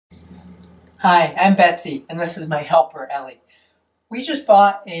Hi, I'm Betsy, and this is my helper, Ellie. We just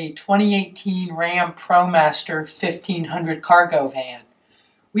bought a 2018 Ram ProMaster 1500 cargo van.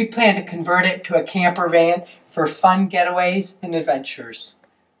 We plan to convert it to a camper van for fun getaways and adventures.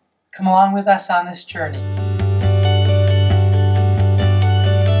 Come along with us on this journey.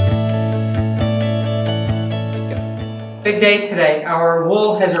 Big day today. Our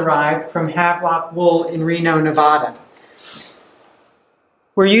wool has arrived from Havelock Wool in Reno, Nevada.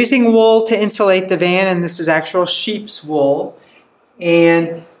 We're using wool to insulate the van, and this is actual sheep's wool.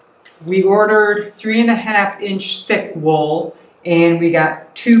 And we ordered 3.5-inch thick wool, and we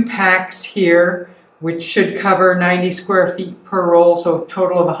got 2 packs here, which should cover 90 square feet per roll, so a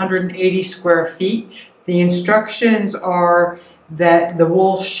total of 180 square feet. The instructions are that the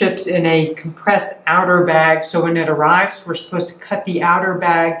wool ships in a compressed outer bag, so when it arrives, we're supposed to cut the outer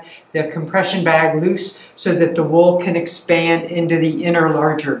bag, the compression bag, loose so that the wool can expand into the inner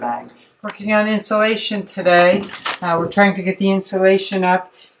larger bag. Working on insulation today. We're trying to get the insulation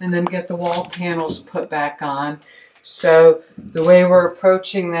up and then get the wall panels put back on. So the way we're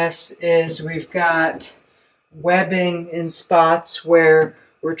approaching this is we've got webbing in spots where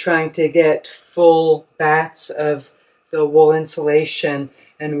we're trying to get full bats of the wool insulation,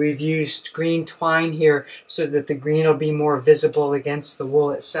 and we've used green twine here so that the green will be more visible against the wool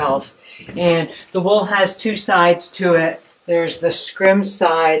itself. And the wool has 2 sides to it. There's the scrim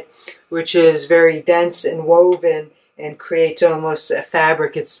side, which is very dense and woven and creates almost a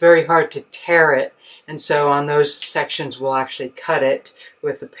fabric. It's very hard to tear it, and so on those sections we'll actually cut it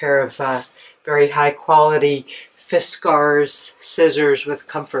with a pair of very high quality Fiskars scissors with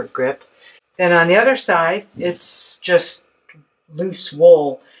comfort grip. Then on the other side, it's just loose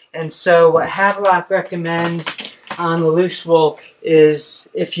wool. And so what Havelock recommends on the loose wool is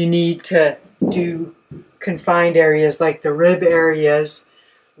if you need to do confined areas like the rib areas,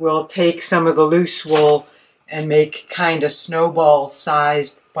 we'll take some of the loose wool and make kind of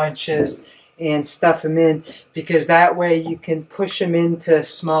snowball-sized bunches and stuff them in, because that way you can push them into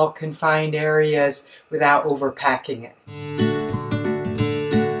small confined areas without overpacking it.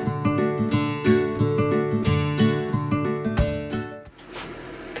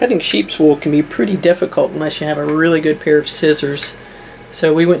 Cutting sheep's wool can be pretty difficult unless you have a really good pair of scissors.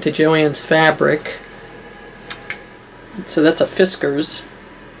 So we went to Joann's Fabric. So that's a Fiskars,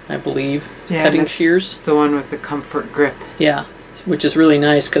 I believe. Yeah, cutting shears. The one with the comfort grip. Yeah, which is really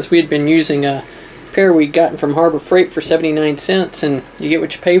nice because we had been using a pair we'd gotten from Harbor Freight for 79 cents, and you get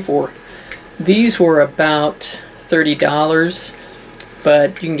what you pay for. These were about $30,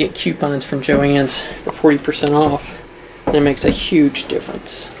 but you can get coupons from Joann's for 40% off. That makes a huge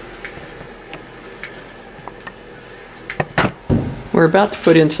difference. We're about to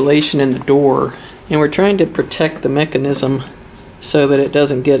put insulation in the door, and we're trying to protect the mechanism so that it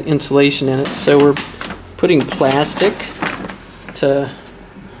doesn't get insulation in it. So we're putting plastic to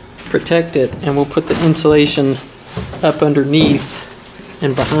protect it, and we'll put the insulation up underneath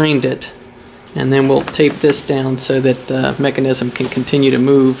and behind it, and then we'll tape this down so that the mechanism can continue to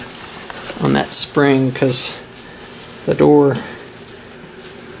move on that spring, because the door,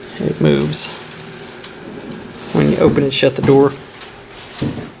 it moves when you open and shut the door.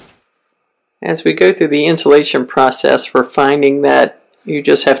 As we go through the insulation process, we're finding that you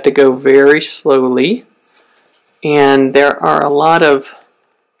just have to go very slowly, and there are a lot of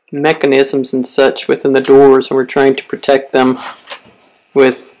mechanisms and such within the doors, and we're trying to protect them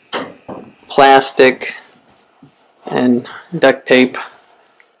with plastic and duct tape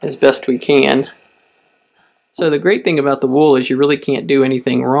as best we can. So the great thing about the wool is you really can't do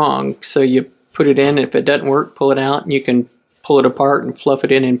anything wrong. So you put it in, if it doesn't work, pull it out, and you can pull it apart and fluff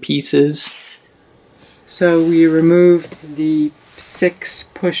it in pieces. So we removed the 6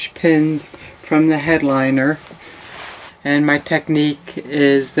 push pins from the headliner, and my technique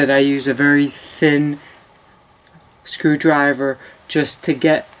is that I use a very thin screwdriver just to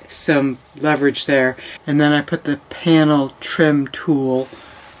get some leverage there, and then I put the panel trim tool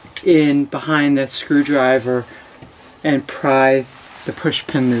in behind the screwdriver and pry the push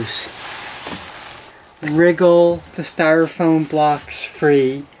pin loose. Wriggle the styrofoam blocks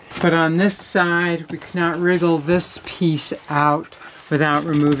free, but on this side we cannot wriggle this piece out without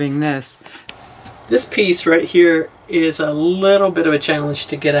removing this. This piece right here is a little bit of a challenge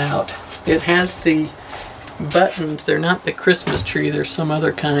to get out. It has the buttons, they're not the Christmas tree, they're some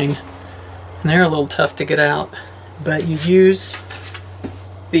other kind, and they're a little tough to get out, but you use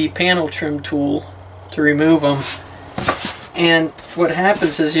the panel trim tool to remove them. And what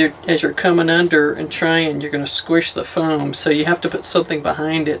happens is as you're coming under and trying, you're going to squish the foam, so you have to put something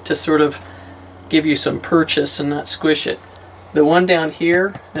behind it to sort of give you some purchase and not squish it. The one down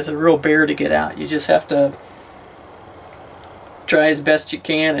here is a real bear to get out. You just have to try as best you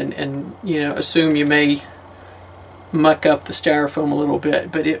can and you know, assume you may muck up the styrofoam a little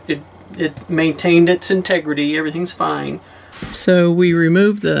bit, but it maintained its integrity. Everything's fine. So we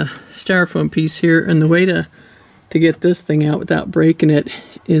removed the styrofoam piece here, and the way to get this thing out without breaking it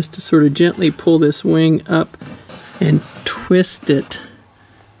is to sort of gently pull this wing up and twist it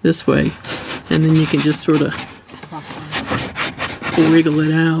this way, and then you can just sort of wiggle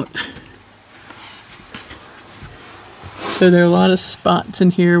it out. So there are a lot of spots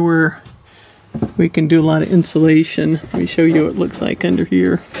in here where we can do a lot of insulation. Let me show you what it looks like under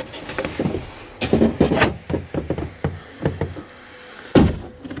here.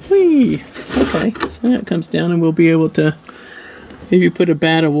 Whee! Okay, so that comes down and we'll be able to maybe put a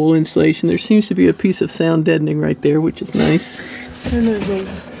bat of wool insulation. There seems to be a piece of sound deadening right there, which is nice. And there's a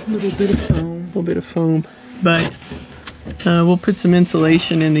little bit of foam. A little bit of foam. But we'll put some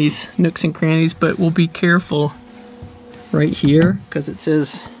insulation in these nooks and crannies, but we'll be careful right here because it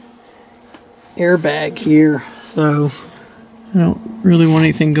says airbag here, so I don't really want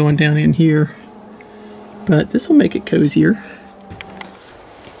anything going down in here, but this will make it cozier.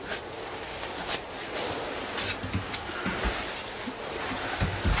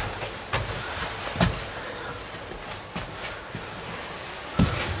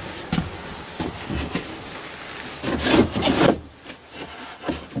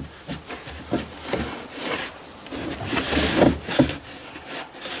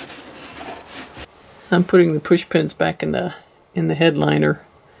 I'm putting the push pins back in the headliner.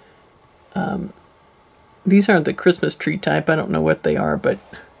 These aren't the Christmas tree type. I don't know what they are, but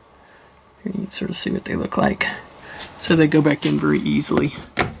you can sort of see what they look like. So they go back in very easily.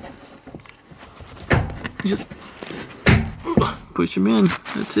 You just push them in.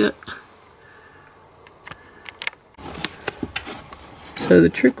 That's it. So the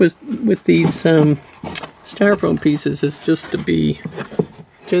trick was with these styrofoam pieces is just to be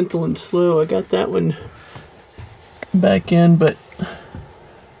gentle and slow. I got that one back in, but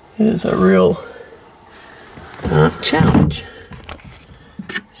it is a real challenge.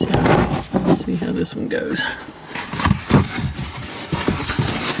 So let's see how this one goes.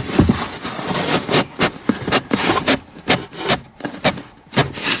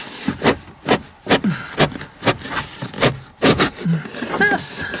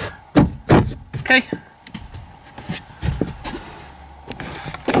 Success. Okay.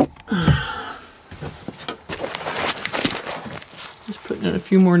 A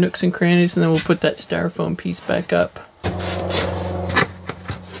few more nooks and crannies, and then we'll put that styrofoam piece back up.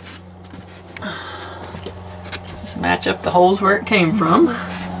 Just match up the holes where it came from.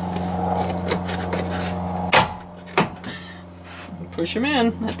 Push them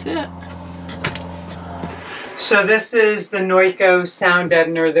in, that's it. So this is the Noico sound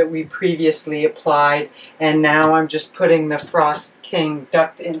deadener that we previously applied, and now I'm just putting the Frost King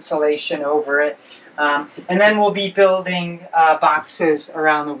duct insulation over it. And then we'll be building boxes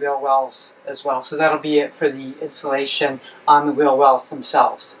around the wheel wells as well. So that'll be it for the insulation on the wheel wells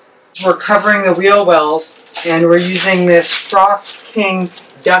themselves. We're covering the wheel wells, and we're using this Frost King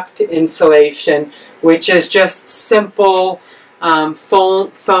duct insulation, which is just simple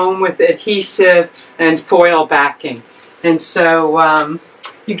foam with adhesive and foil backing. And so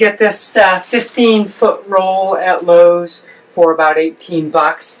you get this 15-foot roll at Lowe's for about 18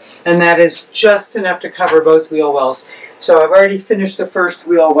 bucks, and that is just enough to cover both wheel wells. So I've already finished the first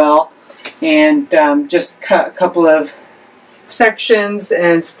wheel well, and just cut a couple of sections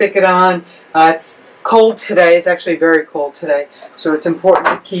and stick it on. It's cold today. It's actually very cold today, so it's important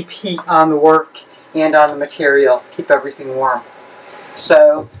to keep heat on the work and on the material, keep everything warm.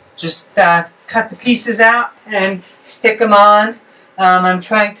 So just cut the pieces out and stick them on. I'm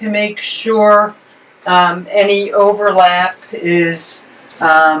trying to make sure any overlap is,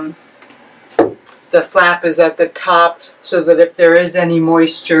 the flap is at the top, so that if there is any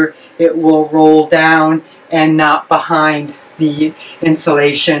moisture, it will roll down and not behind the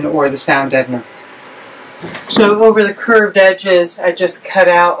insulation or the sound deadener. So over the curved edges, I just cut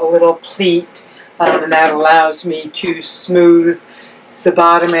out a little pleat, and that allows me to smooth the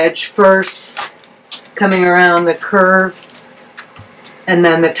bottom edge first, coming around the curve, and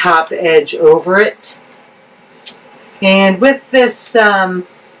then the top edge over it. And with this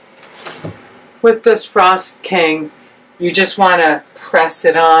Frost King, you just want to press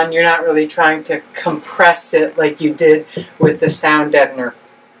it on. You're not really trying to compress it like you did with the sound deadener,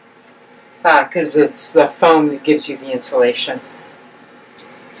 because it's the foam that gives you the insulation.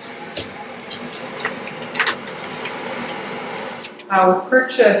 I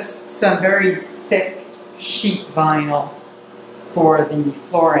purchased some very thick sheet vinyl for the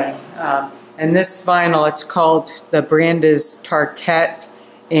flooring. And this vinyl, it's called, the brand is Tarkett,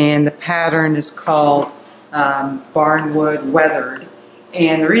 and the pattern is called Barnwood Weathered.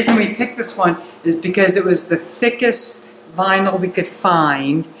 And the reason we picked this one is because it was the thickest vinyl we could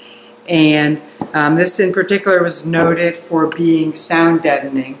find, and this in particular was noted for being sound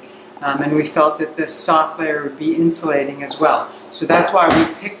deadening, and we felt that this soft layer would be insulating as well. So that's why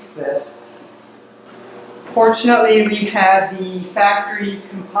we picked this. Fortunately, we had the factory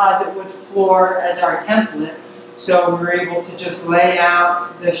composite wood floor as our template, so we were able to just lay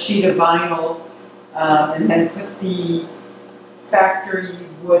out the sheet of vinyl and then put the factory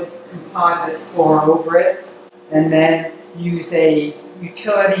wood composite floor over it, and then use a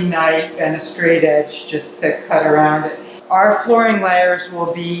utility knife and a straight edge just to cut around it. Our flooring layers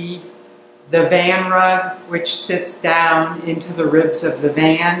will be the VanRug, which sits down into the ribs of the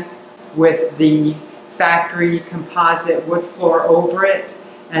van, with the factory composite wood floor over it,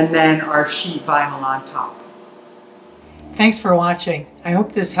 and then our sheet vinyl on top. Thanks for watching. I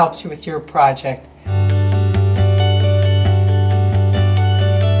hope this helps you with your project.